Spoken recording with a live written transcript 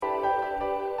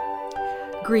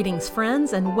Greetings,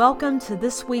 friends, and welcome to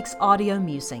this week's audio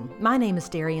musing. My name is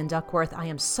Darian Duckworth. I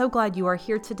am so glad you are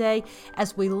here today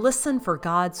as we listen for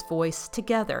God's voice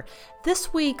together.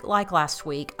 This week, like last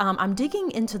week, I'm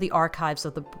digging into the archives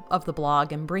of the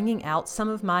blog and bringing out some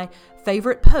of my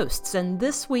favorite posts. And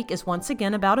this week is once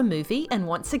again about a movie, and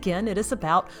once again it is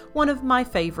about one of my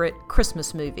favorite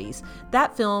Christmas movies.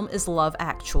 That film is Love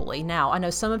Actually. Now, I know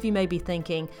some of you may be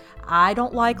thinking, I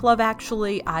don't like Love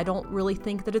Actually. I don't really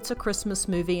think that it's a Christmas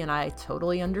movie, and I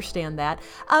totally understand that.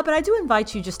 But I do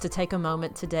invite you just to take a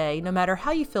moment today, no matter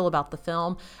how you feel about the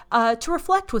film, to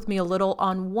reflect with me a little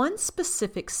on one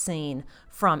specific scene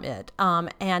from it.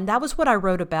 And that was what I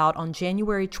wrote about on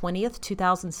January 20th,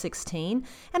 2016.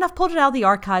 And I've pulled it out of the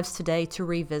archives today to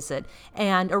revisit.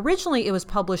 And originally it was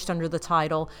published under the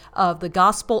title of The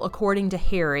Gospel According to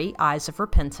Harry, Eyes of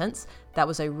Repentance. That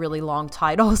was a really long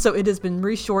title, so it has been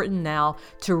reshortened now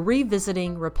to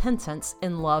Revisiting Repentance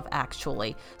in Love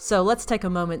Actually. So let's take a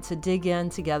moment to dig in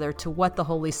together to what the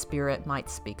Holy Spirit might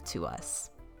speak to us.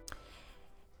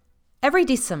 Every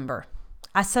December,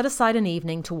 I set aside an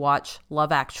evening to watch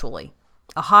Love Actually,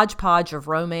 a hodgepodge of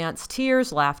romance,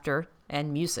 tears, laughter,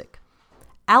 and music.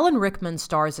 Alan Rickman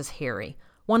stars as Harry,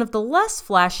 one of the less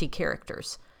flashy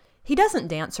characters. He doesn't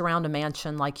dance around a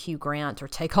mansion like Hugh Grant or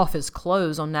take off his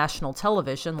clothes on national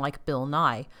television like Bill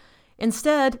Nye.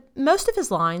 Instead, most of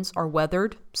his lines are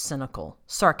weathered, cynical,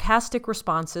 sarcastic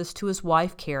responses to his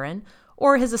wife Karen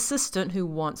or his assistant who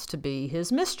wants to be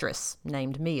his mistress,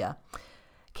 named Mia.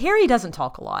 Harry doesn't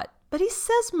talk a lot, but he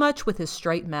says much with his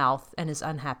straight mouth and his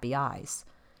unhappy eyes.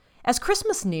 As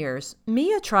Christmas nears,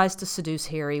 Mia tries to seduce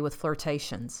Harry with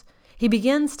flirtations. He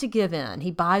begins to give in. He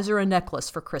buys her a necklace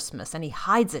for Christmas, and he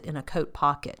hides it in a coat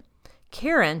pocket.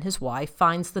 Karen, his wife,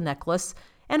 finds the necklace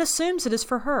and assumes it is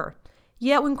for her.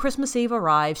 Yet when Christmas Eve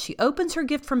arrives, she opens her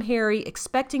gift from Harry,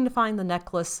 expecting to find the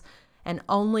necklace, and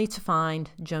only to find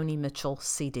Joni Mitchell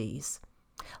CDs.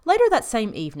 Later that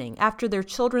same evening, after their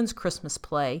children's Christmas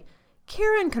play,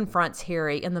 Karen confronts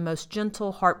Harry in the most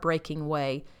gentle, heartbreaking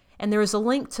way, and there is a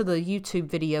link to the YouTube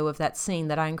video of that scene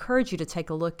that I encourage you to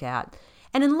take a look at.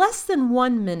 And in less than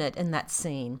 1 minute in that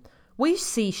scene, we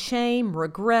see shame,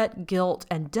 regret, guilt,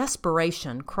 and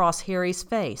desperation cross Harry's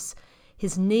face,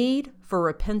 his need for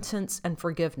repentance and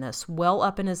forgiveness well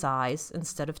up in his eyes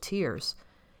instead of tears.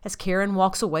 As Karen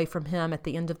walks away from him at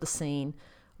the end of the scene,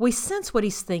 we sense what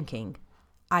he's thinking.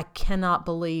 I cannot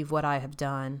believe what I have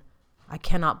done. I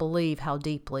cannot believe how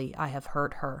deeply I have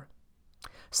hurt her.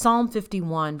 Psalm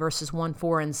 51, verses 1,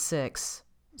 4, and 6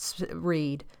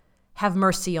 read, Have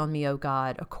mercy on me, O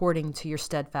God, according to your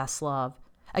steadfast love.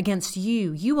 Against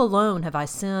you, you alone have I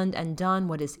sinned and done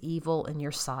what is evil in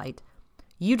your sight.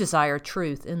 You desire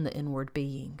truth in the inward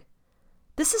being.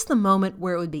 This is the moment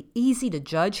where it would be easy to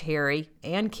judge Harry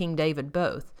and King David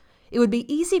both. It would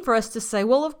be easy for us to say,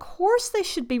 well, of course they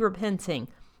should be repenting.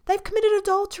 They've committed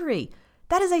adultery.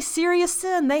 That is a serious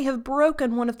sin. They have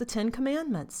broken one of the 10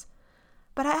 Commandments.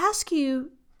 But I ask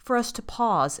you for us to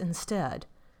pause instead.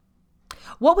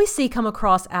 What we see come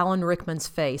across Alan Rickman's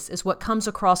face is what comes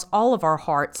across all of our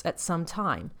hearts at some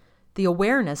time, the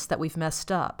awareness that we've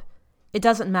messed up. It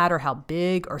doesn't matter how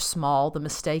big or small the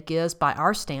mistake is by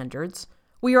our standards.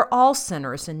 We are all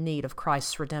sinners in need of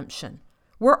Christ's redemption.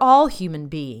 We're all human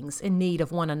beings in need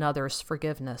of one another's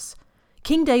forgiveness.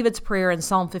 King David's prayer in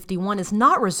Psalm 51 is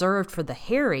not reserved for the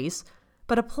Harrys,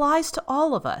 but applies to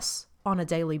all of us on a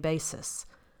daily basis.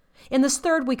 In this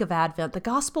third week of Advent, the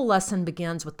gospel lesson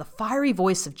begins with the fiery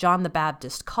voice of John the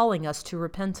Baptist calling us to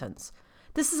repentance.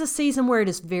 This is a season where it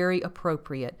is very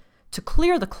appropriate to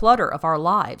clear the clutter of our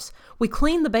lives. We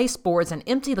clean the baseboards and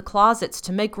empty the closets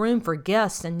to make room for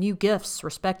guests and new gifts,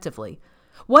 respectively.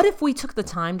 What if we took the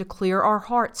time to clear our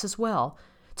hearts as well?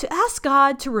 To ask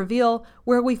God to reveal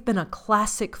where we've been a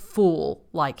classic fool,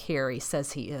 like Harry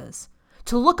says he is.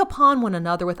 To look upon one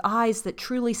another with eyes that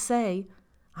truly say,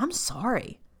 I'm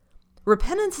sorry.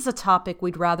 Repentance is a topic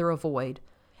we'd rather avoid,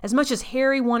 as much as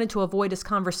Harry wanted to avoid his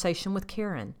conversation with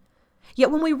Karen.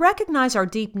 Yet when we recognize our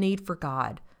deep need for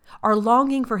God, our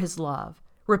longing for his love,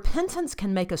 repentance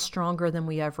can make us stronger than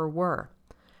we ever were.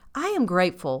 I am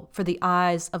grateful for the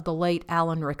eyes of the late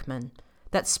Alan Rickman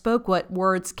that spoke what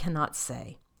words cannot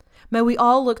say. May we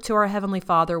all look to our Heavenly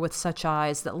Father with such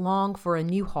eyes that long for a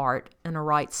new heart and a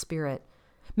right spirit.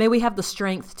 May we have the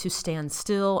strength to stand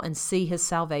still and see his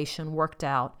salvation worked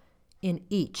out in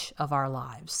each of our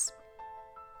lives.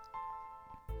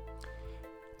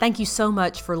 Thank you so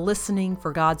much for listening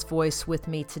for God's voice with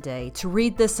me today. To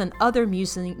read this and other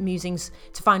musings,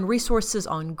 to find resources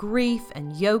on grief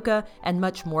and yoga and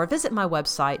much more, visit my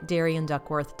website,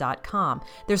 DarianDuckworth.com.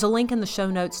 There's a link in the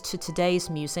show notes to today's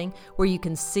musing where you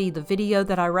can see the video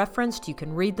that I referenced, you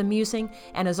can read the musing,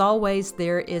 and as always,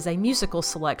 there is a musical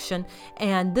selection.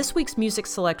 And this week's music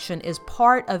selection is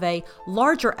part of a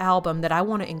larger album that I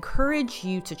want to encourage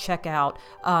you to check out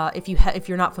if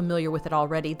you're not familiar with it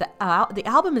already. The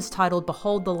album is titled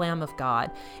Behold the Lamb of God,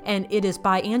 and it is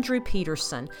by Andrew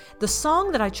Peterson. The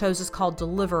song that I chose is called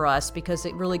Deliver Us because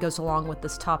it really goes along with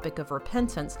this topic of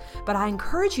repentance, but I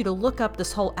encourage you to look up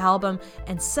this whole album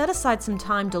and set aside some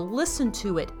time to listen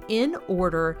to it in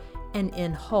order and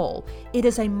in whole. It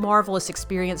is a marvelous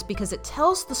experience because it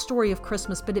tells the story of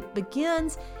Christmas, but it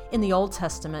begins in the Old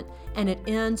Testament and it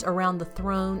ends around the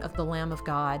throne of the Lamb of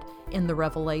God in the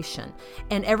Revelation.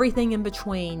 And everything in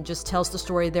between just tells the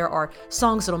story. There are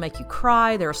songs that'll make you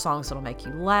cry. There are songs that'll make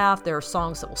you laugh. There are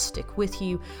songs that will stick with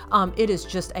you. It is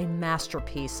just a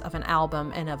masterpiece of an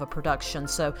album and of a production.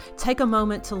 So take a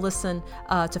moment to listen,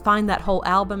 to find that whole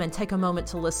album, and take a moment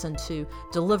to listen to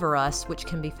Deliver Us, which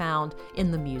can be found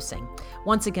in the musing.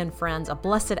 Once again, friends, a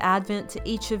blessed Advent to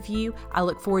each of you. I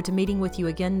look forward to meeting with you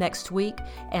again next week.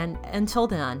 And until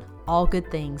then, all good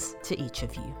things to each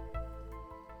of you.